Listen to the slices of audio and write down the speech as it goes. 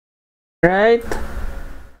Right.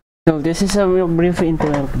 So this is a real brief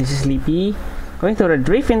intro. This is Sleepy. Going to a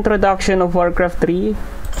brief introduction of Warcraft 3.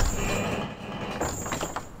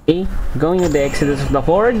 Okay, going with the Exodus of the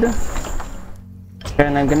Horde.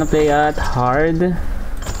 And I'm gonna play at hard.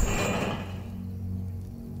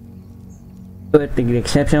 With the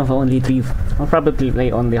exception of only 3. I'll probably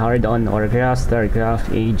play only hard on Orcs,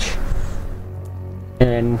 Starcraft, Age,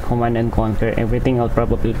 and Command and Conquer. Everything I'll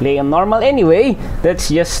probably play on normal anyway. Let's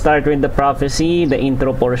just start with the prophecy, the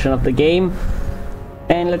intro portion of the game,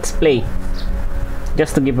 and let's play.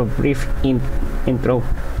 Just to give a brief intro.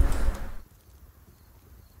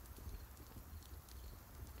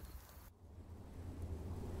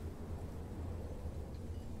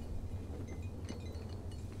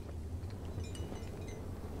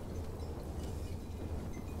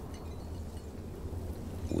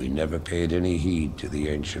 We never paid any heed to the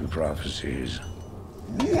ancient prophecies.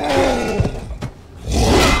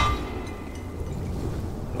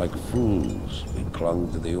 Like fools, we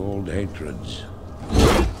clung to the old hatreds.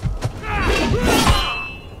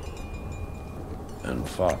 And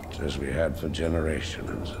fought as we had for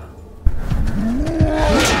generations.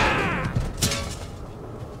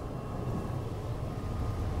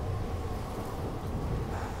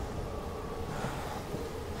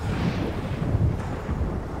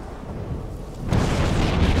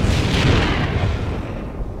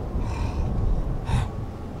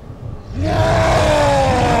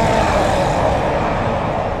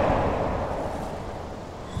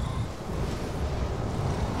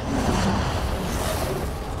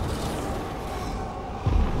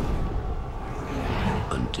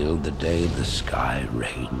 Until the day the sky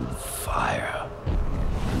rained fire,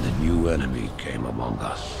 and the new enemy came among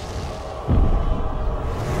us.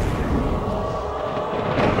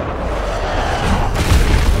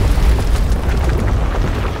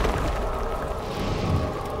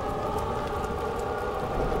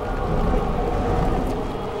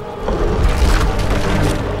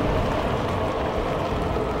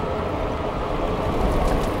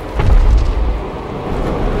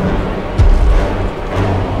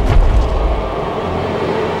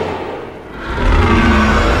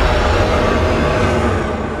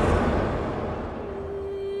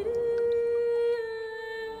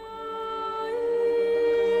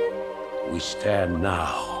 We stand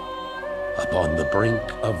now upon the brink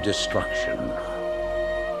of destruction,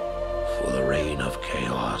 for the reign of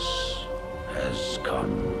chaos has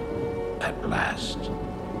come at last.